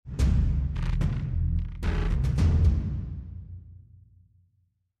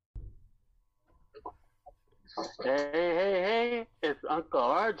Hey, it's Uncle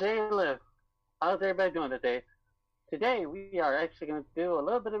RJ Lift. How's everybody doing today? Today, we are actually going to do a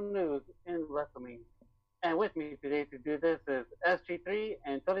little bit of news in wrestling. And with me today to do this is SG3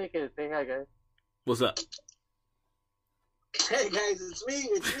 and Tony Kid. Say hi, guys. What's up? Hey guys, it's me,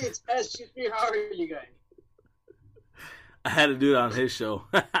 it's SG3. How are you guys? I had to do it on his show.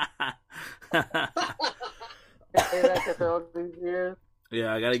 Hey, that's after all these years.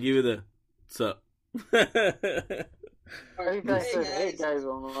 Yeah, I gotta give you the what's up. You guys said, hey guys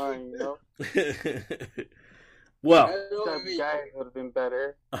online, you know? Well, Some guys would have been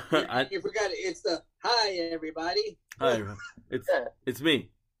better. You forgot it. It's the hi everybody. Hi, everyone. It's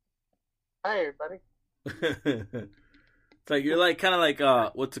me. Hi, everybody. It's like you're like kind of like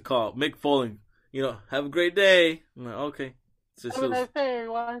what's it called? Mick Foley. You know, have a great day. I'm like, okay. It's just Have a nice day,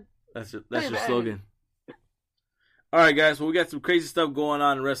 everyone. That's your slogan. All right, guys. Well, we got some crazy stuff going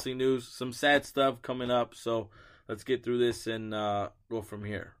on in wrestling news. Some sad stuff coming up. So let's get through this and go from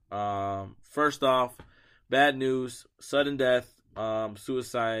here. First off, bad news: sudden death,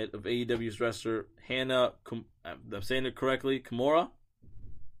 suicide of AEW's wrestler Hannah. I'm saying it correctly, Kimura.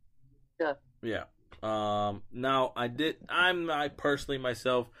 Yeah. Yeah. Now I personally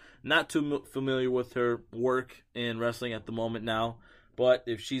myself not too familiar with her work in wrestling at the moment now, but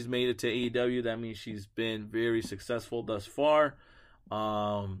if she's made it to AEW, that means she's been very successful thus far.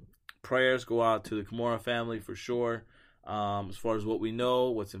 Prayers go out to the Kimura family for sure. As far as what we know,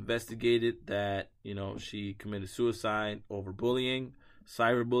 what's investigated, that, you know, she committed suicide over bullying,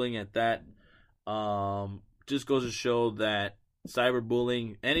 cyberbullying at that. Just goes to show that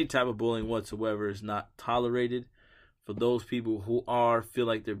cyberbullying, any type of bullying whatsoever, is not tolerated. For those people who feel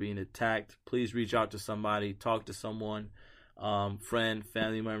like they're being attacked, please reach out to somebody, talk to someone, friend,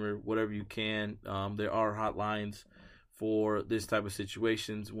 family member, whatever you can. There are hotlines for this type of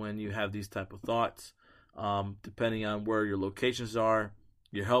situations when you have these type of thoughts. Depending on where your locations are,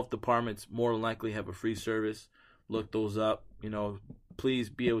 your health departments more than likely have a free service. Look those up. You know, please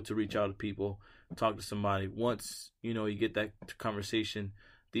be able to reach out to people, talk to somebody. Once, you know, you get that conversation,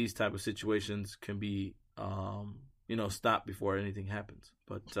 these type of situations can be, stopped before anything happens.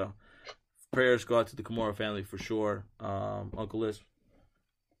 But prayers go out to the Kimura family for sure. Uncle Liz.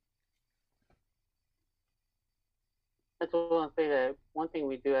 I just want to say that one thing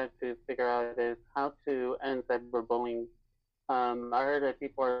we do have to figure out is how to end cyberbullying. I heard that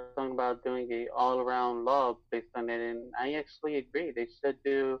people are talking about doing the all-around law based on it, and I actually agree. They should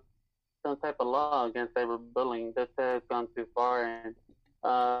do some type of law against cyberbullying. That has gone too far, and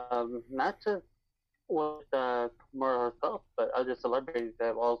not just with Kimura herself, but other celebrities that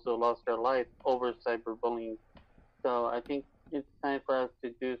have also lost their life over cyberbullying. So I think it's time for us to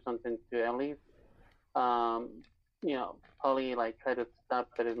do something to at least probably like try to stop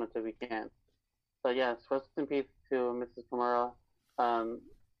it as much as we can. But yes, rest in peace to Mrs. Kimura.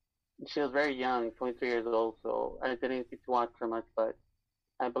 She was very young, 23 years old, so I didn't get to watch her much, but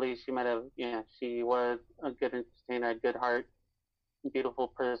I believe she might have, she was a good entertainer, a good heart, beautiful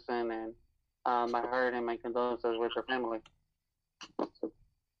person, and my heart and my condolences with her family. So,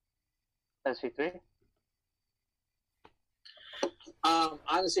 SC3?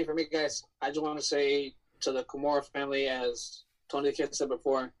 Honestly, for me, guys, I just want to say to the Kimura family, as Tony the Kid said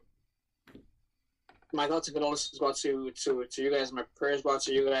before, my thoughts and condolences go out to you guys. My prayers go out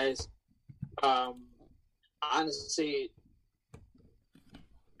to you guys. Honestly,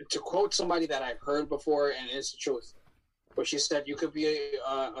 to quote somebody that I heard before, and it's the truth, where she said, "You could be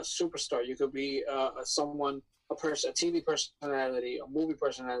a superstar. You could be a TV personality, a movie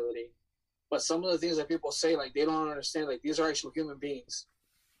personality, but some of the things that people say, like, they don't understand. Like, these are actual human beings."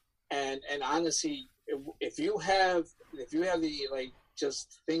 And honestly, if you have the, like,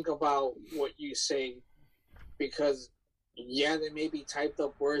 just think about what you say, because they may be typed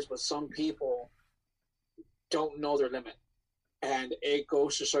up words, but some people don't know their limit, and it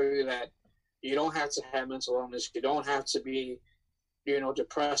goes to show you that you don't have to have mental illness. You don't have to be,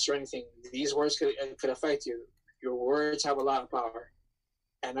 depressed or anything. These words could affect you. Your words have a lot of power,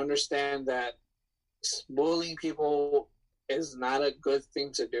 and understand that bullying people is not a good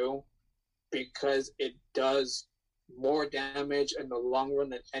thing to do, because it does more damage in the long run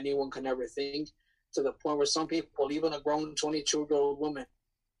than anyone can ever think, to the point where some people, even a grown 22-year-old woman,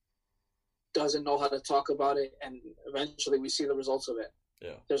 doesn't know how to talk about it, and eventually we see the results of it.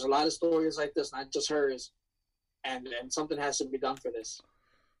 Yeah. There's a lot of stories like this, not just hers, and something has to be done for this.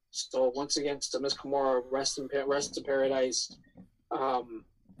 So once again, to Miss Kimura, rest in paradise,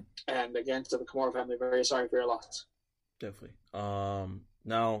 and again to the Kimura family, very sorry for your loss. Definitely.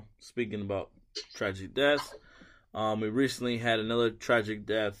 Now, speaking about tragic death, We recently had another tragic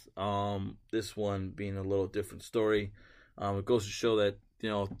death. This one being a little different story. It goes to show that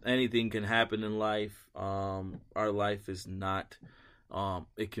anything can happen in life. Our life is not.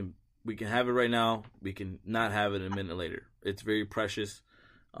 We can have it right now. We can not have it a minute later. It's very precious.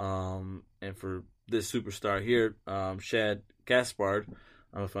 And for this superstar here, Shad Gaspard,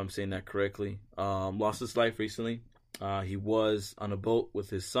 I don't know if I'm saying that correctly, lost his life recently. He was on a boat with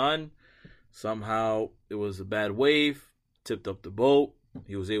his son. Somehow it was a bad wave, tipped up the boat.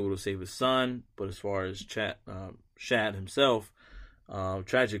 He was able to save his son, but as far as Shad himself,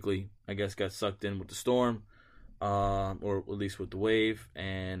 tragically, I guess, got sucked in with the storm, or at least with the wave,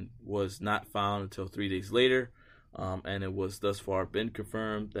 and was not found until 3 days later. And it was thus far been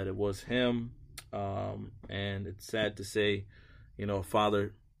confirmed that it was him. And it's sad to say,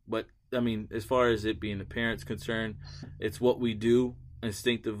 father, but I mean, as far as it being the parents concerned, it's what we do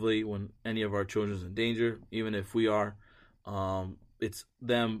instinctively when any of our children's in danger, even if we are. It's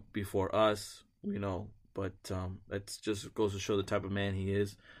them before us, but that just goes to show the type of man he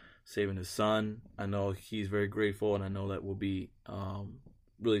is, saving his son. I know he's very grateful, and I know that will be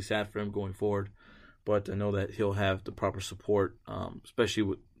really sad for him going forward, but I know that he'll have the proper support, especially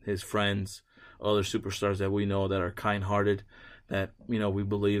with his friends, other superstars that we know that are kind-hearted, that we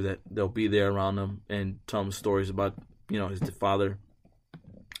believe that they'll be there around him and tell him stories about his father,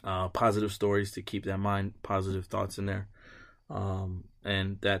 positive stories to keep that mind, positive thoughts in there.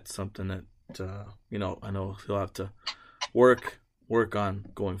 And that's something that I know he'll have to work on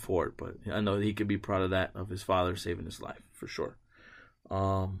going forward, but I know he could be proud of that, of his father saving his life for sure.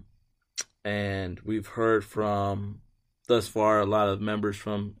 And we've heard from thus far a lot of members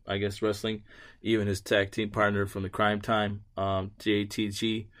from, I guess, wrestling, even his tag team partner from the Crime Time,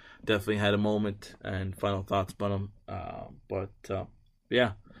 JTG, definitely had a moment and final thoughts about him. But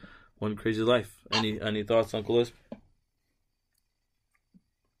yeah, one crazy life. Any thoughts, Uncle Lisp?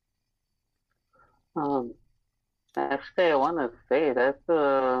 Actually, I want to say that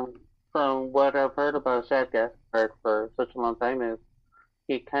from what I've heard about Shad Gaspard for such a long time is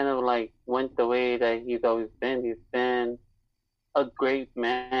he kind of like went the way that he's always been. He's been a great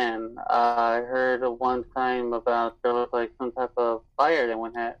man. I heard one time about there was like some type of fire that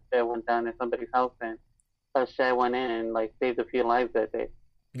went down in somebody's house, and Shad went in and like saved a few lives that day.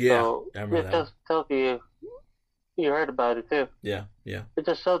 Yeah, so I remember it that. just tells you heard about it too. Yeah. It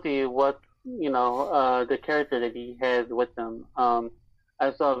just shows you what the character that he has with them.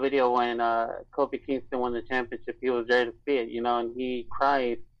 I saw a video when Kofi Kingston won the championship. He was there to see it, and he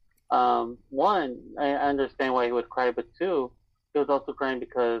cried. One, I understand why he would cry, but two, he was also crying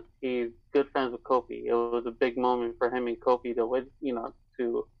because he's good friends with Kofi. It was a big moment for him and Kofi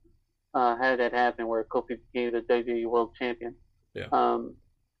to have that happen, where Kofi became the WWE World Champion. Yeah.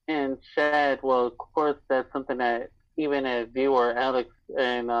 And Shad, well, of course, that's something that even as viewer, Alex,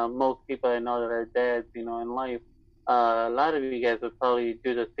 and most people I know that are dads, in life, a lot of you guys would probably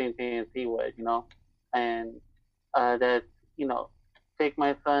do the same thing as he would, and that, take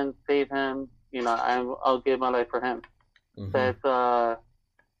my son, save him, I'll give my life for him. Mm-hmm.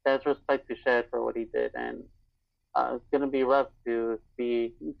 That's respect to Shad for what he did, and it's gonna be rough to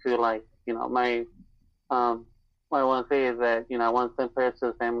see, my what I want to say is that, I want to send prayers to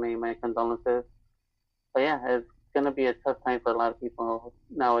the family, my condolences. But yeah, it's going to be a tough time for a lot of people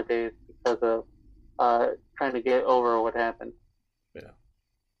nowadays because of trying to get over what happened. Yeah.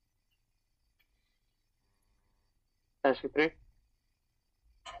 Ashley 3?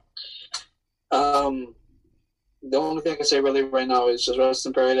 The only thing I can say really right now is just rest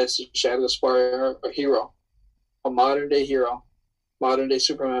in paradise, Shad Gaspard, a hero, a modern day hero, modern day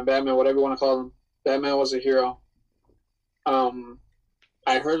Superman, Batman, whatever you want to call him. Batman was a hero.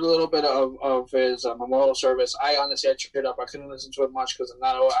 I heard a little bit of his memorial service. I honestly had cheered up. I couldn't listen to it much because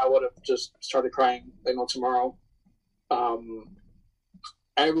I would have just started crying tomorrow.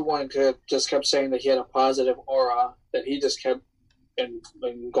 Everyone just kept saying that he had a positive aura, that he just kept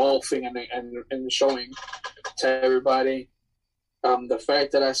engulfing and showing to everybody. The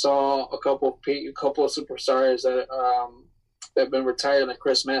fact that I saw a couple of superstars that have been retired, like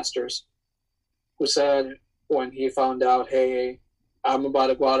Chris Masters, who said when he found out, hey, I'm about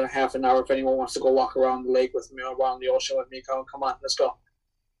to go out in half an hour. If anyone wants to go walk around the lake with me or around the ocean with me, come on, let's go.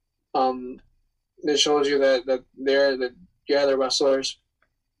 This shows you that they're wrestlers.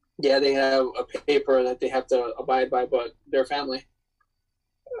 Yeah, they have a paper that they have to abide by, but they're family.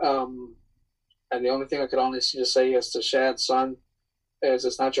 And the only thing I could honestly just say is to Shad's son is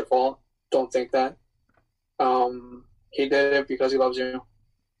it's not your fault. Don't think that. He did it because he loves you.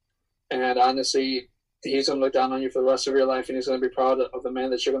 And honestly, he's going to look down on you for the rest of your life, and he's going to be proud of the man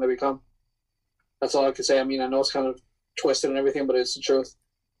that you're going to become. That's all I can say. I mean, I know it's kind of twisted and everything, but it's the truth.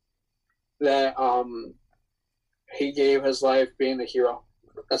 That he gave his life being a hero.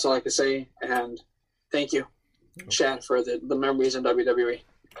 That's all I can say. And thank you, Chad, for the memories in WWE.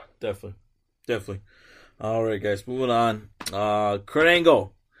 Definitely. All right, guys, moving on. Kurt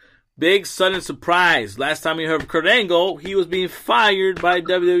Angle. Big sudden surprise. Last time we heard of Kurt Angle, he was being fired by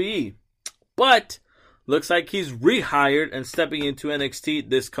WWE. But looks like he's rehired and stepping into NXT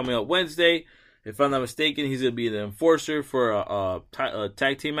this coming up Wednesday. If I'm not mistaken, he's going to be the enforcer for a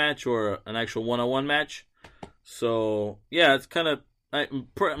tag team match or an actual one-on-one match. So, yeah, it's kind of...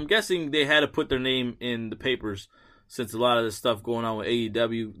 I'm guessing they had to put their name in the papers since a lot of the stuff going on with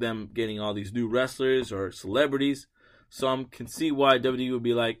AEW, them getting all these new wrestlers or celebrities. So I can see why WWE would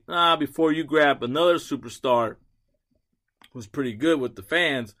be like, before you grab another superstar who's pretty good with the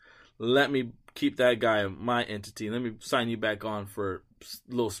fans, let me keep that guy my entity. Let me sign you back on for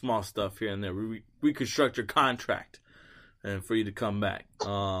little small stuff here and there. Reconstruct your contract and for you to come back.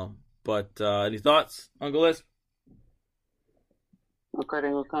 But any thoughts, Uncle Les? Kurt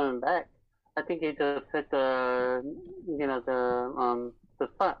Angle coming back. I think he just hit the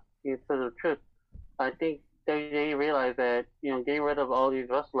spot. He said the truth. I think WWE realized that, getting rid of all these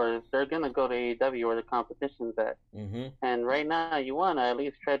wrestlers, they're going to go to AEW where the competition's at. Mm-hmm. And right now, you want to at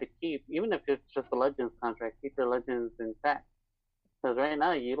least try to keep, even if it's just a Legends contract, keep your Legends intact. Because right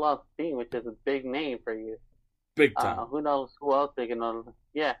now, you lost Sting, which is a big name for you. Big time. Who knows who else they're going to...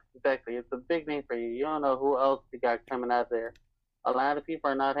 Yeah, exactly. It's a big name for you. You don't know who else you got coming out there. A lot of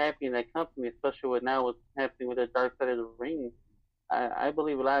people are not happy in that company, especially with now what's happening with the dark side of the ring. I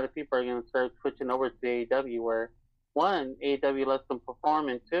believe a lot of people are going to start switching over to AEW, where one, AEW lets them perform,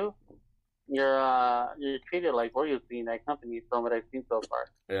 and two, you're treated like royalty in that company from what I've seen so far.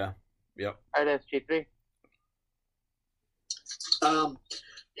 Yeah. Yep. All right, that's G3.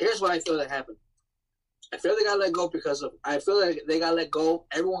 Here's what I feel that happened. I feel they got let go I feel like they got let go.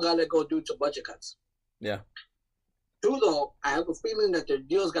 Everyone got let go due to budget cuts. Yeah. Two, though, I have a feeling that their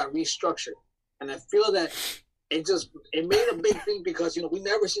deals got restructured, and I feel that it made a big thing because we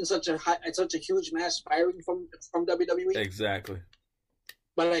never seen such a huge mass firing from WWE. Exactly.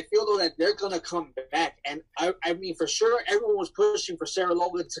 But I feel though that they're gonna come back, and I mean for sure everyone was pushing for Sarah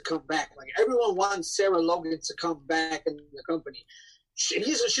Logan to come back. Like everyone wants Sarah Logan to come back in the company.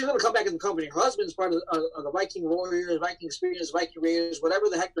 She's gonna come back in the company. Her husband's part of the Viking Warriors, Viking Experience, Viking Raiders, whatever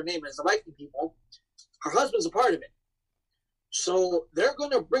the heck their name is, the Viking people. Her husband's a part of it. So they're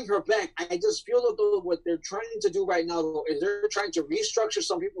going to bring her back. I just feel that though what they're trying to do right now though, is they're trying to restructure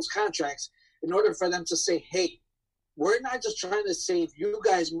some people's contracts in order for them to say, hey, we're not just trying to save you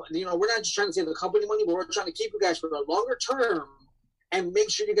guys, we're not just trying to save the company money, but we're trying to keep you guys for a longer term and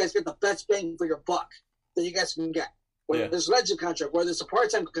make sure you guys get the best bang for your buck that you guys can get. Whether it's a legend contract, whether it's a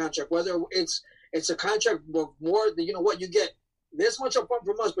part-time contract, whether it's a contract with more than, you get this much upfront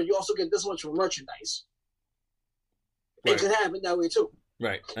from us, but you also get this much from merchandise. Right. It could happen that way too.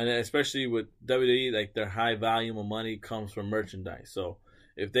 Right, and especially with WWE, like their high volume of money comes from merchandise. So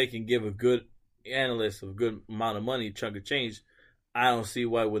if they can give a good analyst a good amount of money, chunk of change, I don't see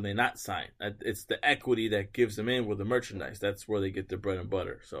why would they not sign. It's the equity that gives them in with the merchandise. That's where they get their bread and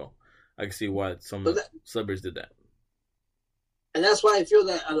butter. So I can see why some celebrities did that. And that's why I feel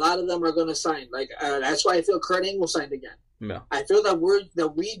that a lot of them are going to sign. Like that's why I feel Kurt Angle signed again. Yeah. I feel that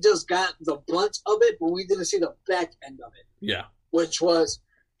we just got the brunt of it, but we didn't see the back end of it. Yeah. Which was,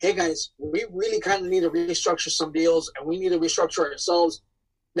 hey guys, we really kind of need to restructure some deals, and we need to restructure ourselves.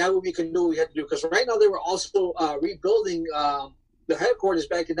 That what we can do, we have to do. Because right now they were also rebuilding the headquarters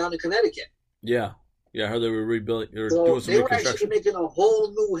back down in Connecticut. Yeah. Yeah, I heard they were rebuilding. They were so doing some they were actually making a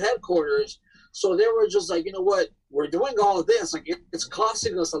whole new headquarters. So they were just like, you know what, we're doing all of this. Like it's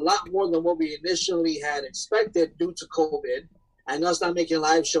costing us a lot more than what we initially had expected due to COVID, and us not making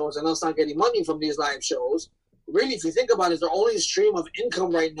live shows and us not getting money from these live shows. Really, if you think about it, their only stream of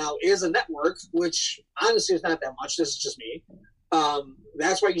income right now is a network, which honestly is not that much. This is just me.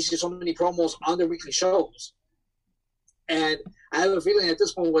 That's why you see so many promos on their weekly shows. And I have a feeling at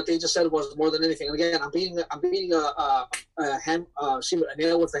this point what they just said was more than anything. And again, I'm beating a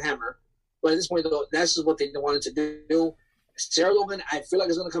nail with a hammer. But at this point, though, that's just what they wanted to do. Sarah Logan, I feel like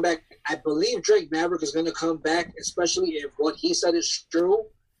is going to come back. I believe Drake Maverick is going to come back, especially if what he said is true.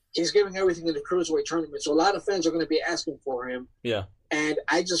 He's giving everything in the Cruiserweight tournament. So a lot of fans are going to be asking for him. Yeah. And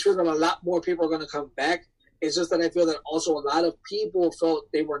I just feel that a lot more people are going to come back. It's just that I feel that also a lot of people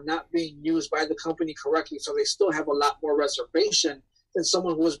felt they were not being used by the company correctly. So they still have a lot more reservation than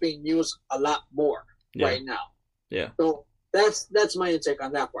someone who was being used a lot more right now. Yeah. So that's my intake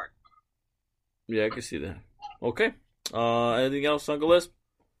on that part. Yeah, I can see that. Okay. Anything else, Uncle Les?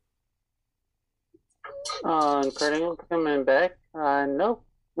 Kurt Angle coming back? No.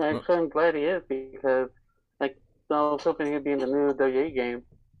 Actually, I'm glad he is because, like, I was hoping he'd be in the new WWE game.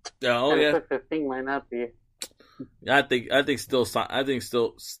 Yeah, oh And yeah. it looks like Sting might not be. I think still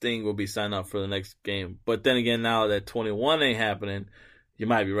Sting will be signed up for the next game. But then again, now that 21 ain't happening, you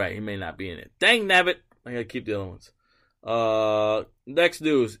might be right. He may not be in it. Dang nabbit. I gotta keep the other ones. Next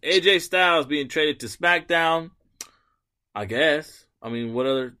news: AJ Styles being traded to SmackDown. I guess. I mean, what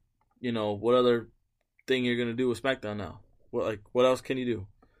other thing you're gonna do with SmackDown now? What else can you do?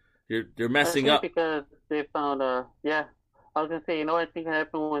 You're messing Especially up. because they found, yeah. I was gonna say, you know what I think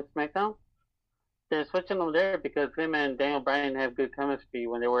happened with SmackDown? They're switching them there because him and Daniel Bryan have good chemistry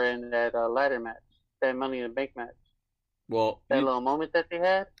when they were in that ladder match, that Money in the Bank match. Well, That little moment that they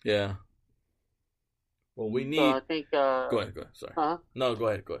had. yeah. Well, we need. So I think. Go ahead. Sorry. No, go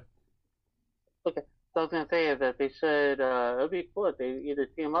ahead. Okay. So I was gonna say is that they should. It'd be cool if they either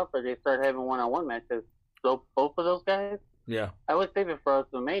team up or they start having one-on-one matches. So both of those guys. Yeah. I would save it for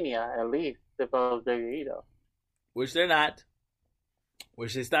WrestleMania at least if I was WWE though. Which they're not.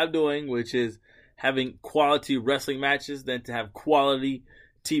 Which they stopped doing. Which is having quality wrestling matches than to have quality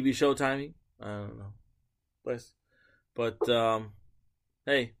TV show timing. I don't know. But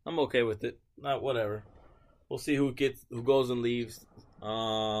hey, I'm okay with it. Not whatever. We'll see who goes and leaves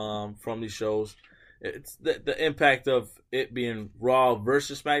from these shows. It's the impact of it being Raw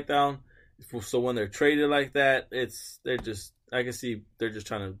versus SmackDown. So when they're traded like that, I can see they're just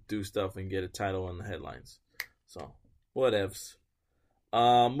trying to do stuff and get a title on the headlines. So whatevs.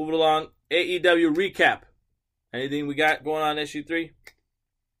 Moving along, AEW recap. Anything we got going on issue 3?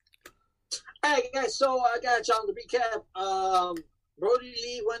 Hey guys, so I got you on the recap. Brody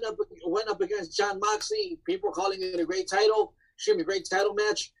Lee went up against John Moxley. People calling it a great title. Should be a great title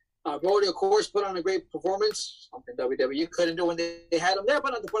match. Brody, of course, put on a great performance. Something WWE couldn't do when they had him there,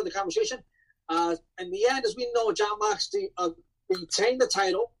 but not the part of the conversation. In the end, as we know, John Moxley retained the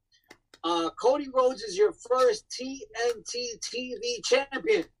title. Cody Rhodes is your first TNT TV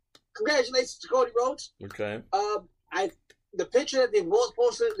champion. Congratulations to Cody Rhodes. Okay. The picture that they both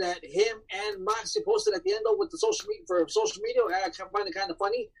posted, that him and Moxley posted at the end of with the social media, I find it kind of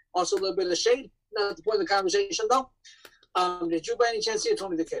funny. Also a little bit of shade. Not the point of the conversation though. Did you by any chance see it,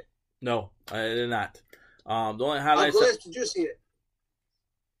 Tony the Kid? No, I did not. The only highlights. Did you see it?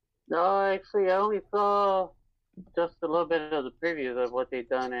 No, actually, I only saw just a little bit of the previews of what they've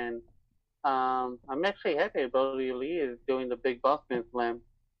done, and I'm actually happy Brody Lee is doing the Big Bossman Slam.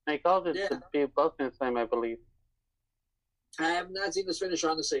 They called it the Big Bossman Slam, I believe. I have not seen this finish,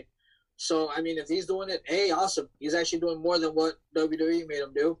 honestly. So, I mean, if he's doing it, hey, awesome. He's actually doing more than what WWE made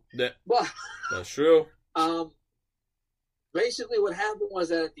him do. That's true. Basically, what happened was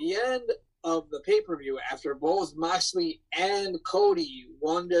that at the end of the pay-per-view, after both Moxley and Cody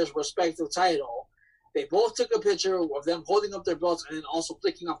won their respective title, they both took a picture of them holding up their belts and then also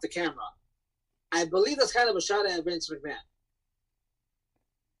flicking off the camera. I believe that's kind of a shot at Vince McMahon.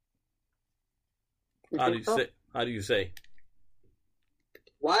 How do you say?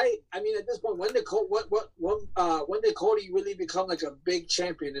 Why? I mean, at this point, when did Cody really become like a big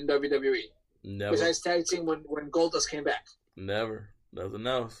champion in WWE? Never. Besides tag team when Goldust came back. Never. Nothing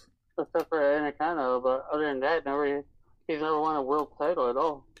else. Except for Anaconda, but other than that, he's never won a world title at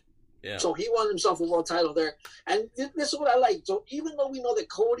all. Yeah. So he won himself a world title there. And this is what I like. So even though we know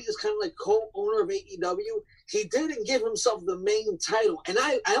that Cody is kind of like co-owner of AEW, he didn't give himself the main title. And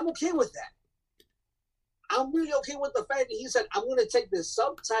I'm okay with that. I'm really okay with the fact that he said, I'm going to take this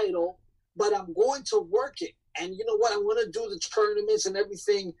subtitle, but I'm going to work it. And you know what? I'm going to do the tournaments and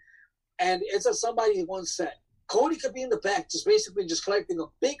everything. And it's as somebody once said, Cody could be in the back, just basically just collecting a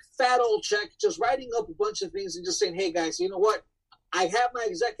big fat old check, just writing up a bunch of things and just saying, hey guys, you know what? I have my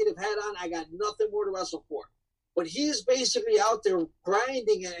executive hat on. I got nothing more to wrestle for. But he's basically out there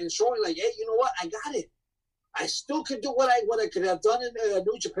grinding and showing like, hey, you know what? I got it. I still could do what I could have done in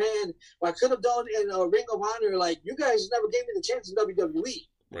New Japan, what I could have done in Ring of Honor. Like, you guys never gave me the chance in WWE.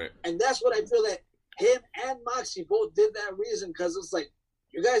 Right. And that's what I feel that him and Moxie both did that reason, because it's like,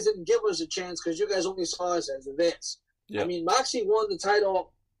 you guys didn't give us a chance because you guys only saw us as this. Yep. I mean, Moxie won the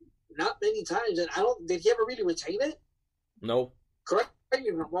title not many times, and did he ever really retain it? No. Correct me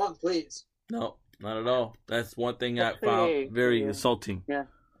if I'm wrong, please. No, not at all. That's one thing I found very insulting. Yeah.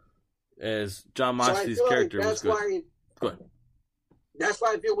 As John Moxley's character was good. Go ahead. That's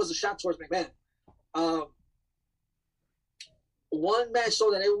why I feel it was a shot towards McMahon. One match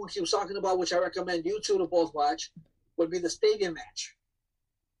though that everyone keeps talking about, which I recommend you two to both watch, would be the stadium match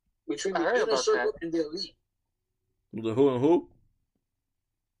between the Inner Circle and the Elite. The who and who?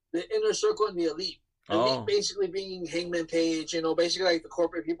 The Inner Circle and the Elite. Elite Oh, basically being Hangman Page, basically like the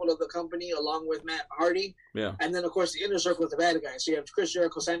corporate people of the company, along with Matt Hardy. yeah. And then, of course, the inner circle is the bad guys. So you have Chris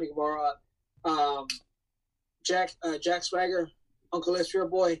Jericho, Sammy Guevara, Jack Swagger, Uncle Israel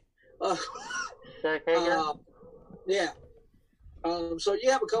Boy. Jack Hager. Yeah. So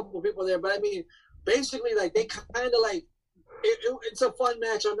you have a couple of people there, but I mean, basically, like they kind of like it's a fun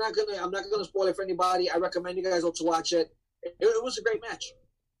match. I'm not gonna spoil it for anybody. I recommend you guys also watch it. It was a great match.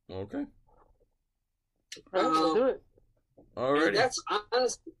 Okay. Let's do it. Alrighty. And that's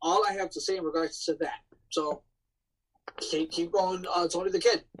honestly all I have to say in regards to that. So keep going, Tony the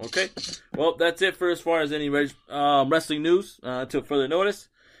Kid. Okay. Well, that's it for as far as any wrestling news. Took further notice.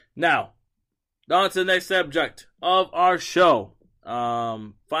 Now, on to the next subject of our show.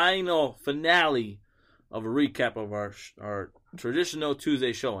 Final finale of a recap of our traditional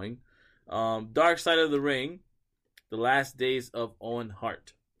Tuesday showing. Dark Side of the Ring, the last days of Owen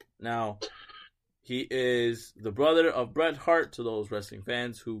Hart. Now, he is the brother of Bret Hart, to those wrestling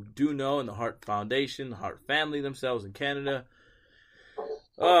fans who do know, in the Hart Foundation, the Hart family themselves in Canada.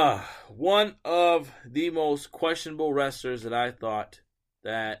 One of the most questionable wrestlers that I thought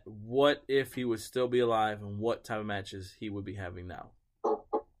that what if he would still be alive and what type of matches he would be having now.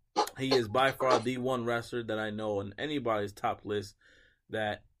 He is by far the one wrestler that I know on anybody's top list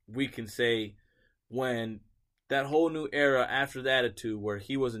that we can say when that whole new era after the Attitude where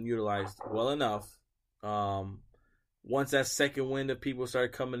he wasn't utilized well enough. Once that second wind of people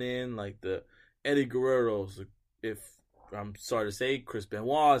started coming in, like the Eddie Guerreros, if I'm sorry to say, Chris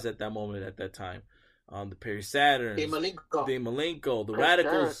Benoit's at that moment at that time. The Perry Saturns, Dave Malenko, the Chris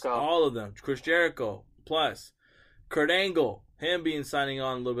Radicals, Jericho. all of them. Chris Jericho, plus Kurt Angle, him being signing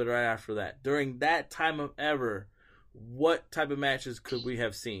on a little bit right after that. During that time of ever, what type of matches could we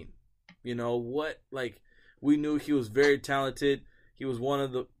have seen? We knew he was very talented. He was one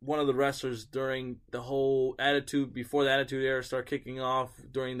of the wrestlers during the whole Attitude, before the Attitude era started kicking off,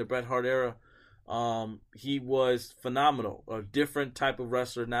 during the Bret Hart era. He was phenomenal. A different type of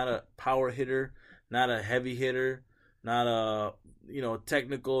wrestler, not a power hitter, not a heavy hitter, not a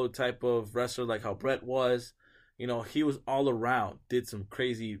technical type of wrestler like how Bret was. He was all around. Did some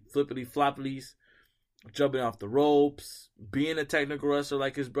crazy flippity floppities, jumping off the ropes, being a technical wrestler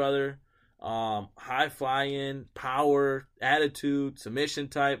like his brother. High flying, power, attitude, submission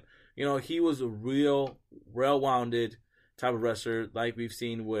type. He was a real well-rounded type of wrestler, like we've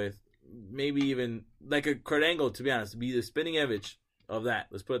seen with maybe even like a Kurt Angle, to be honest, to be the spinning image of that.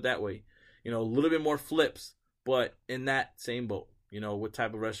 Let's put it that way. A little bit more flips, but in that same boat. What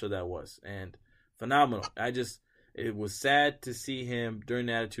type of wrestler that was, and phenomenal. It was sad to see him during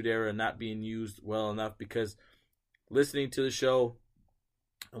the Attitude Era not being used well enough, because listening to the show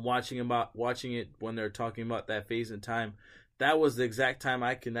and watching it when they're talking about that phase in time, that was the exact time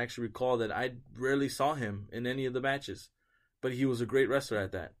I can actually recall that I rarely saw him in any of the matches. But he was a great wrestler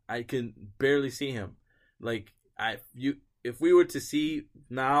at that. I can barely see him. If we were to see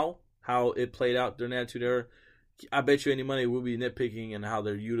now how it played out during the Attitude Era, I bet you any money we'll be nitpicking and how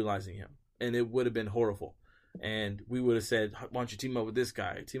they're utilizing him. And it would have been horrible. And we would have said, why don't you team up with this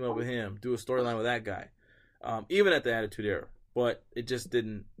guy? Team up with him. Do a storyline with that guy. Even at the Attitude Era. But it just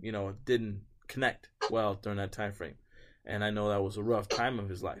didn't connect well during that time frame. And I know that was a rough time of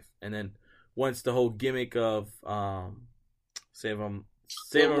his life. And then once the whole gimmick of the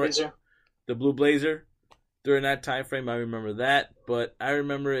Blue Blazer, during that time frame, I remember that. But I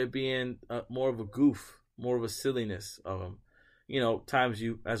remember it being more of a goof, more of a silliness of him. Times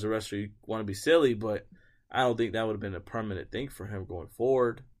you, as a wrestler, you want to be silly, but I don't think that would have been a permanent thing for him going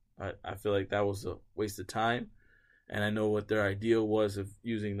forward. I feel like that was a waste of time. And I know what their idea was of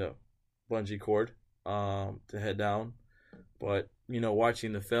using the bungee cord to head down. But,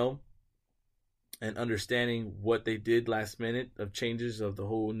 watching the film and understanding what they did last minute of changes of the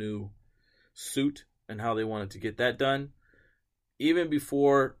whole new suit and how they wanted to get that done. Even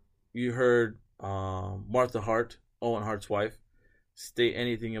before you heard Martha Hart, Owen Hart's wife, state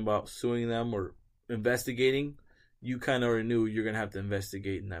anything about suing them or investigating, you kind of already knew you're going to have to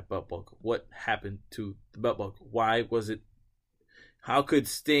investigate in that belt buckle. What happened to the belt buckle? Why was it? How could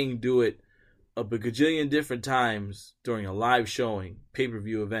Sting do it a gajillion different times during a live showing,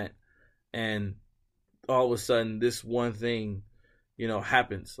 pay-per-view event, and all of a sudden this one thing,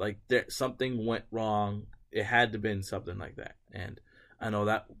 happens? Like something went wrong. It had to have been something like that. And I know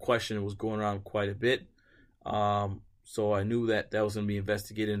that question was going around quite a bit. So I knew that was going to be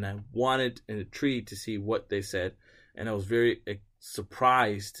investigated, and I wanted and intrigued to see what they said. And I was very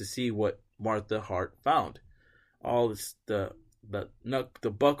surprised to see what Martha Hart found. All this, the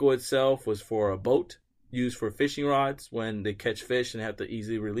buckle itself was for a boat used for fishing rods when they catch fish and have to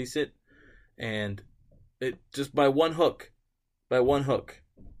easily release it. And it just by one hook,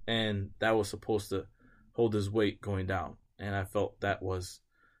 and that was supposed to hold his weight going down. And I felt that was,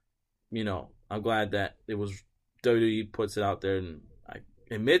 I'm glad that it was WWE puts it out there and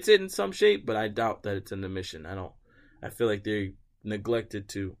admits it in some shape, but I doubt that it's in the mission. I feel like they neglected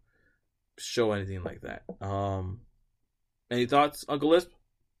to show anything like that. Any thoughts, Uncle Lisp?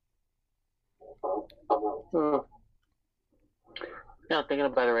 Yeah, thinking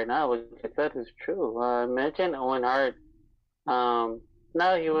about it right now, what you said is true. Imagine Owen Hart.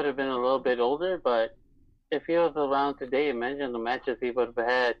 Now he would have been a little bit older, but if he was around today, imagine the matches he would have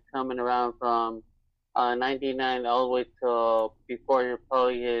had coming around from 99 all the way till before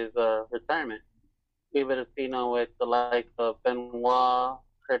probably his retirement. We would have seen him with the likes of Benoit,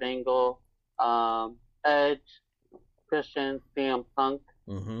 Kurt Angle, Edge, Christian, CM Punk,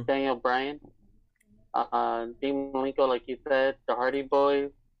 Daniel Bryan, Dean Malenko, like you said, the Hardy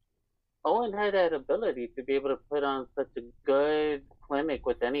Boys. Owen had that ability to be able to put on such a good clinic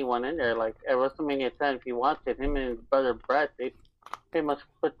with anyone in there. Like at WrestleMania 10, if you watch it, him and his brother Brett, they pretty much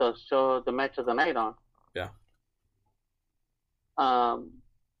put the match of the night on. Yeah.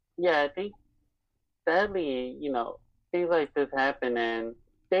 Yeah, I think sadly, things like this happen and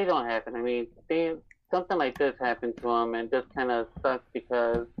they don't happen. I mean, something like this happened to him and just kind of sucks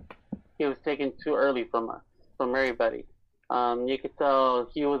because he was taken too early from everybody. You could tell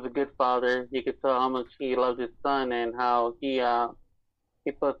he was a good father. You could tell how much he loved his son and how he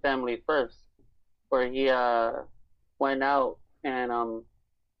put family first. Where he went out and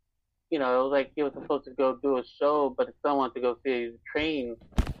it was like he was supposed to go do a show, but his son wanted to go see a train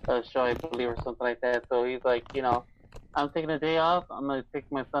show, I believe, or something like that. So he's like, I'm taking a day off. I'm gonna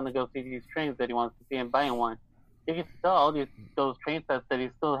take my son to go see these trains that he wants to see and buy him one. You can tell all those train sets that he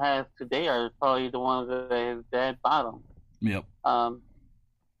still has today are probably the ones that his dad bought him. Yep.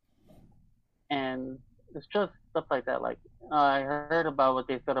 And it's just stuff like that. Like I heard about what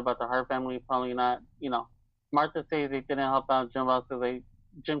they said about the Hart family. Probably not. Martha says they didn't help out Jim Ross.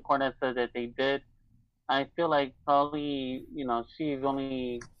 Jim Cornette said that they did. I feel like probably she's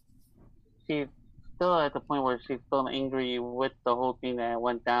still at the point where she's still angry with the whole thing that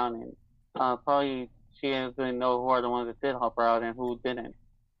went down, and probably she doesn't know who are the ones that did help her out and who didn't.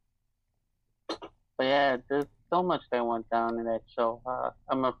 But yeah, there's so much that went down in that show.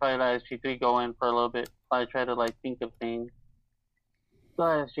 I'm gonna probably let SG3 go in for a little bit. Probably try to think of things. Go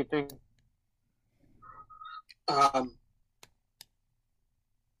ahead, SG3.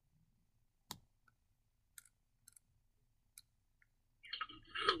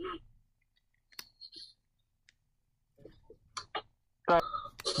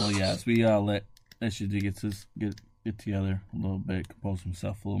 Well, yes, we let SG3 get together a little bit, compose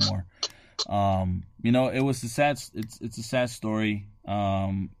himself a little more. It was it's a sad story.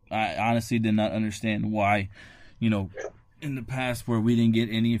 I honestly did not understand why, in the past where we didn't get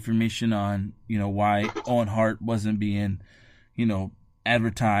any information on, why Owen Hart wasn't being,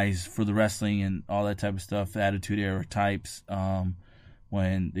 advertised for the wrestling and all that type of stuff, Attitude Era types.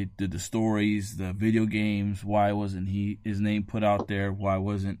 When they did the stories, the video games, why wasn't his name put out there? Why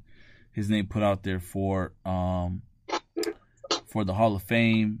wasn't his name put out there for the Hall of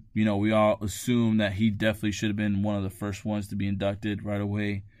Fame? We all assume that he definitely should have been one of the first ones to be inducted right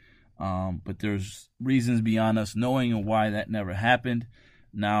away. But there's reasons beyond us knowing why that never happened.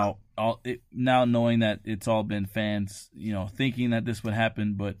 Now knowing that it's all been fans, thinking that this would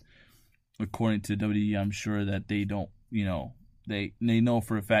happen, but according to WWE, I'm sure that they don't, they know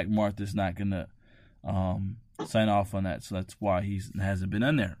for a fact Martha's not gonna sign off on that, so that's why he hasn't been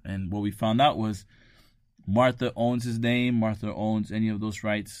in there. And what we found out was Martha owns his name. Martha owns any of those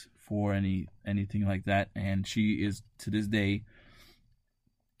rights for anything like that, and she is to this day,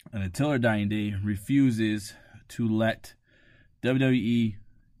 and until her dying day, refuses to let WWE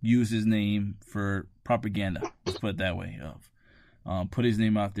use his name for propaganda. Let's put it that way. Put his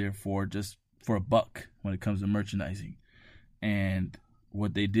name out there for a buck when it comes to merchandising. And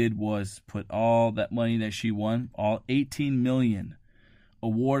what they did was put all that money that she won, all $18 million,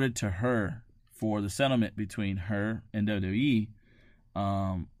 awarded to her for the settlement between her and WWE,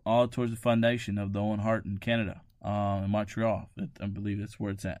 all towards the foundation of the Owen Hart in Canada, in Montreal. I believe that's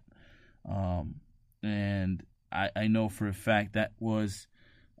where it's at. And I know for a fact that was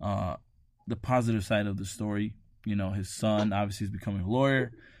the positive side of the story. His son obviously is becoming a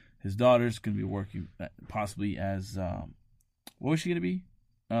lawyer. His daughter's going to be working possibly as... what was she going to be?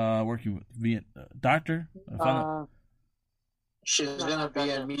 Working with doctor? She's going to be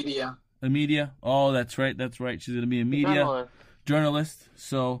in media. A media? Oh, that's right. She's going to be a media journalist.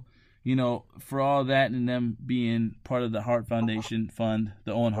 So, for all that and them being part of the Hart Foundation Fund,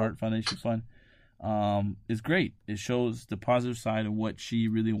 the Owen Hart Foundation Fund, is great. It shows the positive side of what she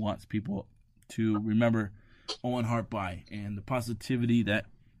really wants people to remember Owen Hart by, and the positivity that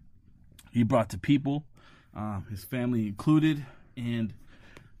he brought to people, his family included, and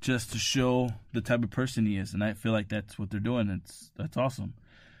just to show the type of person he is. And I feel like that's what they're doing. That's awesome.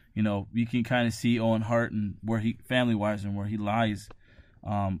 You know, you can kind of see Owen Hart and where he, family-wise, and where he lies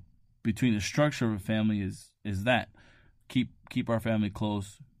between the structure of a family is that keep our family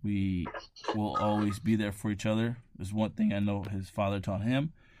close. We will always be there for each other. There's one thing I know his father taught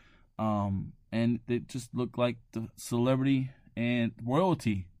him. And they just look like the celebrity and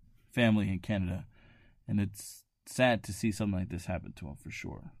royalty family in Canada. And it's sad to see something like this happen to him, for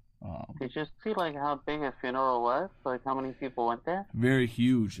sure. Did you see like how big a funeral was? Like how many people went there? Very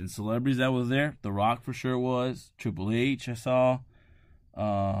huge. And celebrities that was there, The Rock for sure was. Triple H I saw.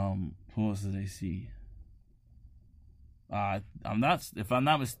 Who else did I see? If I'm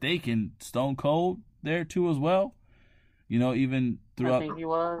not mistaken, Stone Cold there too as well. You know, even throughout. I think he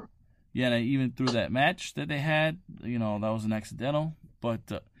was. Yeah, and even through that match that they had, you know, that was an accidental.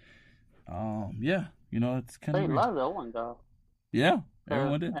 But yeah, you know, it's kind of. They loved Owen though. Yeah,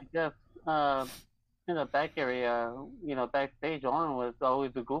 everyone did. I guess in the back area, you know, backstage, Owen was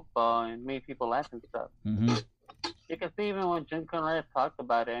always a goofball and made people laugh and stuff. Mm-hmm. You can see even when Jim Cornette talked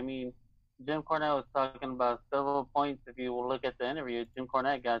about it. I mean, Jim Cornette was talking about several points. If you look at the interview, Jim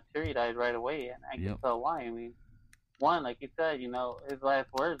Cornette got teary-eyed right away, and I can tell why. I mean, one, like you said, you know, his last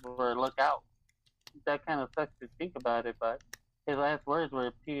words were "look out." That kind of sucks to think about it, but his last words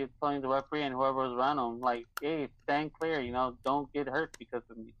were telling the referee and whoever was around him, like, "Hey, stand clear. You know, don't get hurt because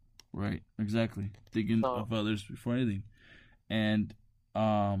of me." Right. Exactly. Thinking of others before anything, and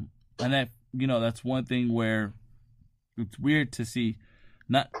that, you know, that's one thing where it's weird to see.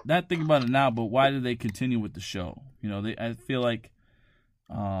 Not thinking about it now, but why did they continue with the show? You know, I feel like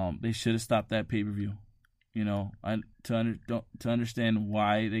they should have stopped that pay-per-view. You know, to understand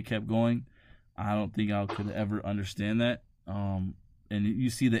why they kept going, I don't think I could ever understand that. And you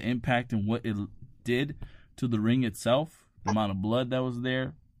see the impact and what it did to the ring itself, the amount of blood that was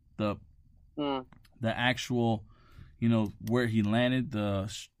there, the actual, you know, where he landed, I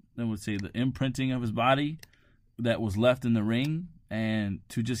would say the imprinting of his body that was left in the ring. And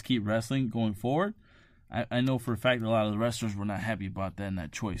to just keep wrestling going forward, I know for a fact a lot of the wrestlers were not happy about that and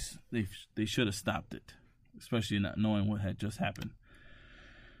that choice. They should have stopped it, especially not knowing what had just happened.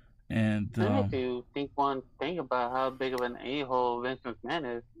 And if you think one thing about how big of an a-hole Vince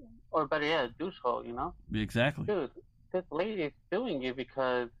McMahon is, or better yet, a douchehole, you know? Exactly. Dude, this lady is suing you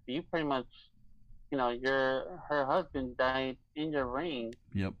because you pretty much, you know, her husband died in your ring.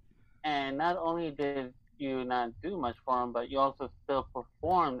 Yep. And not only did you not do much for him, but you also still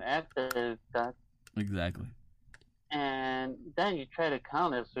performed after his death. Exactly. And then you try to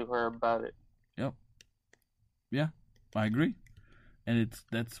counter sue her about it. Yep. Yeah, I agree. And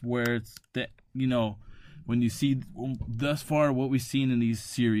that's where it's that, you know, when you see thus far what we've seen in these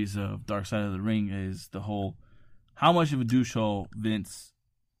series of Dark Side of the Ring is the whole how much of a douchehole Vince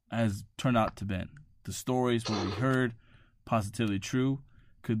has turned out to be. The stories, what we heard, positively true.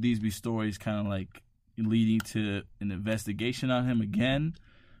 Could these be stories kind of like leading to an investigation on him again?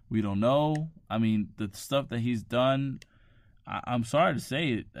 We don't know. I mean, the stuff that he's done, I'm sorry to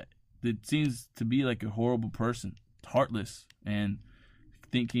say it seems to be like a horrible person, heartless, and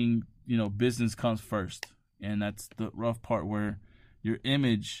thinking, you know, business comes first. And that's the rough part where your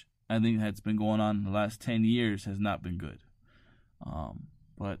image, I think that's been going on in the last 10 years has not been good.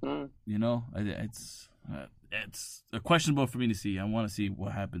 But, you know, it's questionable for me to see. I want to see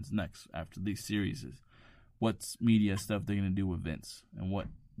what happens next after these series. What's media stuff they're going to do with Vince, and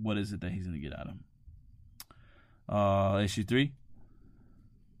what is it that he's going to get out of him? Issue 3?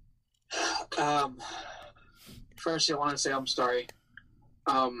 First, I want to say I'm sorry.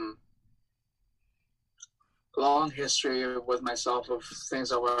 Long history with myself of things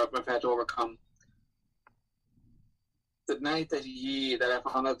that I've had to overcome. The night that I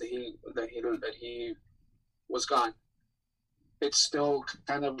found out that he was gone, it still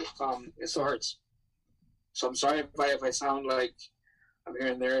kind of it still hurts. So I'm sorry if I sound like I'm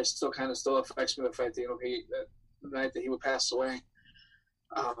here and there. It still affects me, the fact that, you know, the night that he would pass away.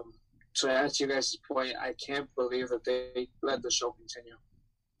 So to answer you guys' point, I can't believe that they let the show continue.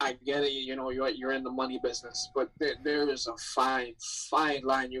 I get it, you know, you're in the money business, but there is a fine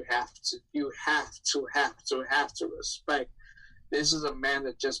line you have to respect. This is a man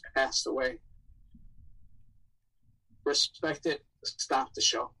that just passed away. Respect it. Stop the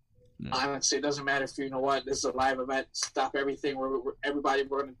show. Yeah. Honestly, it doesn't matter if you know what, this is a live event. Stop everything. We're going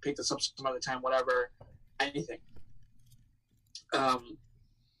to pick this up some other time, whatever, anything.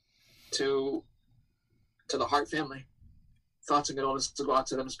 To to the Hart family. Thoughts and condolences to go out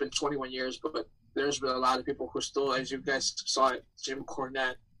to them. It's been 21 years, but there's been a lot of people who still, as you guys saw it, Jim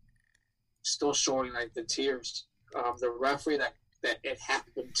Cornette, still showing like the tears. The referee that it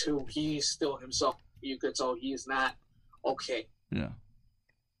happened to, he's still himself. You could tell he's not okay. Yeah.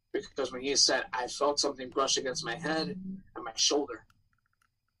 Because when he said, I felt something brush against my head and my shoulder,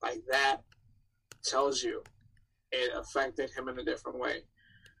 like that tells you it affected him in a different way.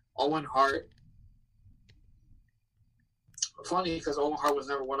 Owen Hart, funny because Owen Hart was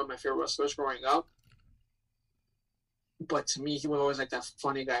never one of my favorite wrestlers growing up. But to me, he was always like that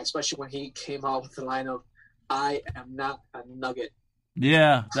funny guy, especially when he came out with the line of, I am not a nugget.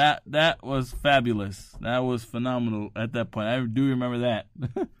 Yeah, that was fabulous. That was phenomenal at that point. I do remember that.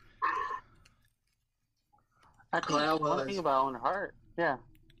 I think one thing about Owen Hart, yeah.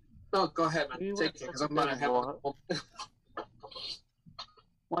 No, go ahead, man. Take it, because I'm going to have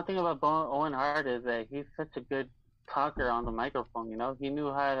One thing about Owen Hart is that he's such a good talker on the microphone. You know, he knew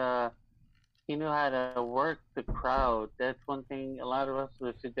how to work the crowd. That's one thing a lot of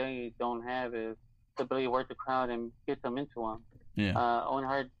wrestlers today don't have, is the ability to work the crowd and get them into them. Yeah. Owen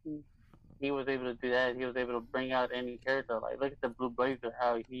Hart, he was able to do that. He was able to bring out any character. Like, look at the Blue Blazer,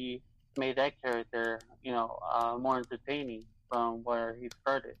 how he made that character, more entertaining from where he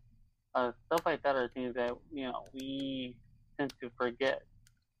started. Stuff like that are things that, we tend to forget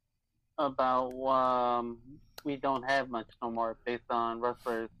about. We don't have much no more based on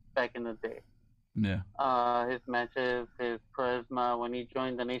wrestlers back in the day. Yeah. His matches, his charisma, when he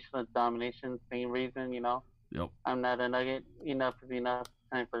joined the Nation of Domination, same reason, Yep. I'm not a nugget. Enough is enough.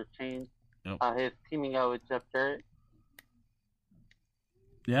 Time for a change. Yep. His teaming out with Jeff Jarrett.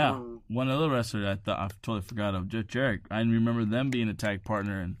 Yeah. One other wrestler I totally forgot of, Jeff Jarrett. I remember them being a tag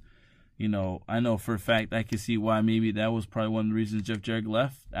partner, and I know for a fact I can see why maybe that was probably one of the reasons Jeff Jarrett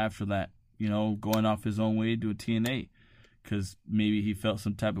left after that. Going off his own way doing TNA, because maybe he felt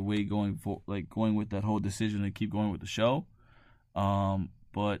some type of way going with that whole decision to keep going with the show.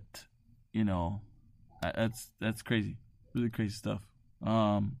 But that's crazy, really crazy stuff.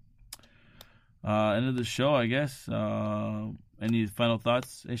 End of the show, I guess. Any final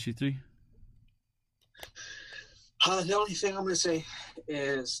thoughts, HC3? The only thing I'm going to say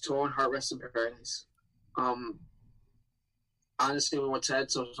is to Owen Hart, rest in paradise. Honestly, what said,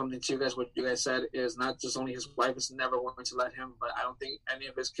 so something to you guys, what you guys said is not just only his wife is never going to let him, but I don't think any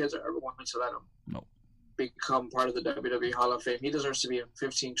of his kids are ever going to let him become part of the WWE Hall of Fame. He deserves to be in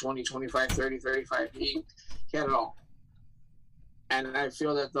 15, 20, 25, 30, 35. He had it all. And I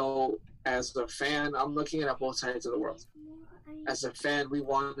feel that, though, as a fan, I'm looking at both sides of the world. As a fan, we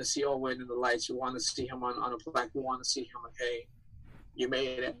want to see Owen in the lights. We want to see him on a plaque. We want to see him like, hey, you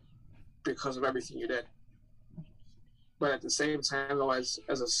made it because of everything you did. But at the same time, though, as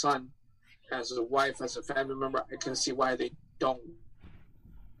a son, as a wife, as a family member, I can see why they don't.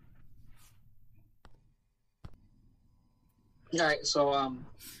 All right, so,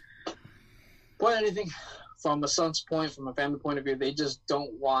 but anything from a son's point, from a family point of view, they just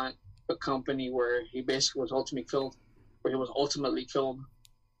don't want a company where he basically was ultimately killed,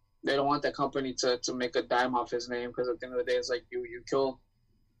 They don't want that company to make a dime off his name, because at the end of the day, it's like you killed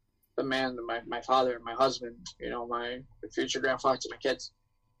the man, my father, my husband, my future grandfather to my kids.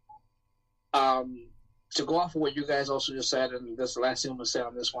 To go off of what you guys also just said, and this is the last thing I'm going to say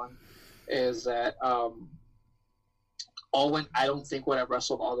on this one, is that Owen, I don't think would have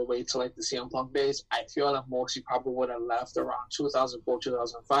wrestled all the way to like the CM Punk days. I feel like most he probably would have left around 2004,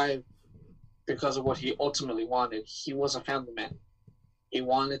 2005 because of what he ultimately wanted. He was a family man. He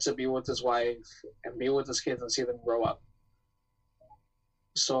wanted to be with his wife and be with his kids and see them grow up.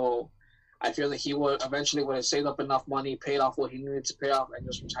 So I feel that he would eventually would have saved up enough money, paid off what he needed to pay off, and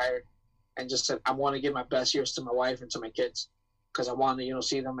just retired and just said, I want to give my best years to my wife and to my kids because I want to,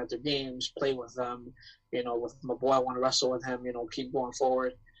 see them at their games, play with them, with my boy. I want to wrestle with him, keep going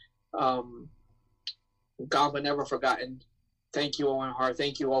forward. God but never forgotten. Thank you, Owen Hart.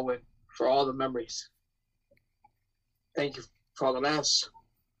 Thank you, Owen, for all the memories. Thank you for all the laughs.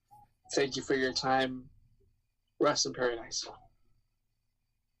 Thank you for your time. Rest in paradise.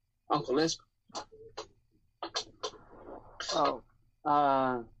 Uncle Lisp.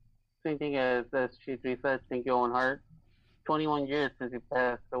 Same thing as G3 said. Thank you, Owen Hart. 21 years since he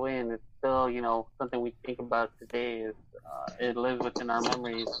passed away, and it's still, something we think about today. Is it lives within our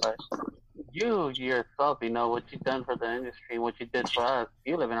memories. But you yourself, what you've done for the industry, what you did for us,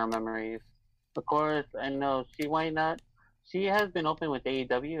 you live in our memories. Of course, I know she might not. She has been open with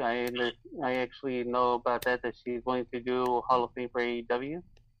AEW. I actually know about that she's going to do Hall of Fame for AEW.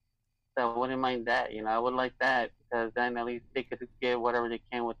 So I wouldn't mind that. I would like that because then at least they could get whatever they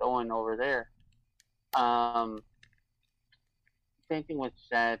can with Owen over there. Same thing with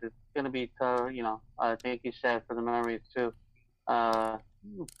Shad. It's gonna be tough, thank you, Shad, for the memories too. Uh,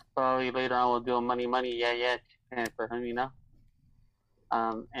 Probably later on we'll do a money, yeah, yeah, chant for him.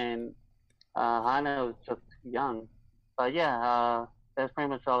 And Hana was just young. But yeah, that's pretty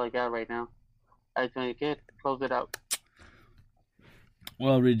much all I got right now. I just want to kid, close it out.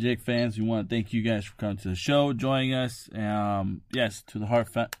 Well, ReJect fans, we want to thank you guys for coming to the show, joining us. Yes, to the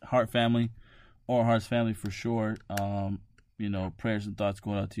Hart family, or Hart's family for sure. Prayers and thoughts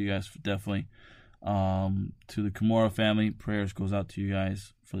going out to you guys definitely. To the Kimura family, prayers goes out to you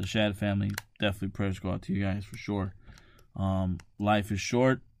guys. For the Shad family, definitely prayers go out to you guys for sure. Life is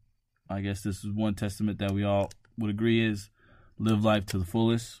short. I guess this is one testament that we all would agree is live life to the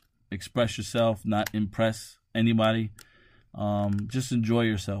fullest. Express yourself, not impress anybody. Just enjoy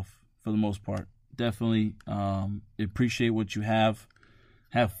yourself for the most part. Definitely appreciate what you have.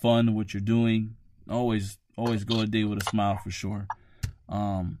 Have fun with what you're doing. Always go a day with a smile for sure.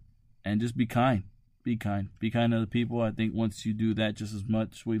 And just be kind. Be kind. Be kind to other people. I think once you do that just as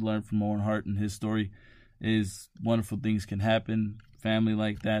much, we learned from Owen Hart and his story is wonderful things can happen. Family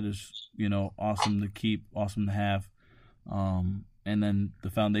like that is, awesome to keep, awesome to have. And then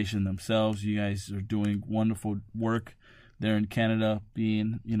the foundation themselves, you guys are doing wonderful work there in Canada,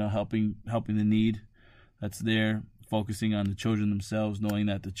 being, helping the need that's there, focusing on the children themselves, knowing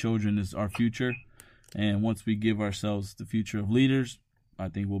that the children is our future. And once we give ourselves the future of leaders, I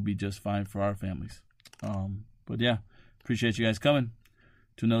think we'll be just fine for our families. But yeah, appreciate you guys coming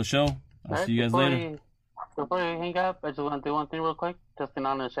to another show. I'll see you guys later. Before you hang up, I just want to do one thing real quick, just in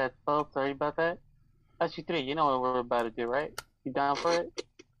honor of Shad's folks. Sorry about that. Actually, 3, you know what we're about to do, right? You down for it?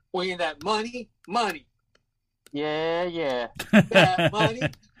 We in that money. Yeah. Yeah, money.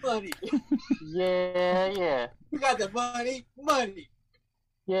 Yeah. We got the money.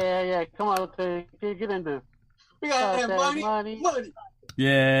 Yeah. Come on, get in this. We got that money.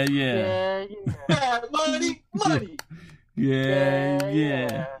 Yeah. Yeah, money.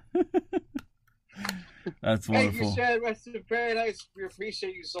 Yeah. That's wonderful. Thank you, Shad. Rest in paradise. We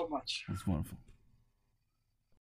appreciate you so much. That's wonderful.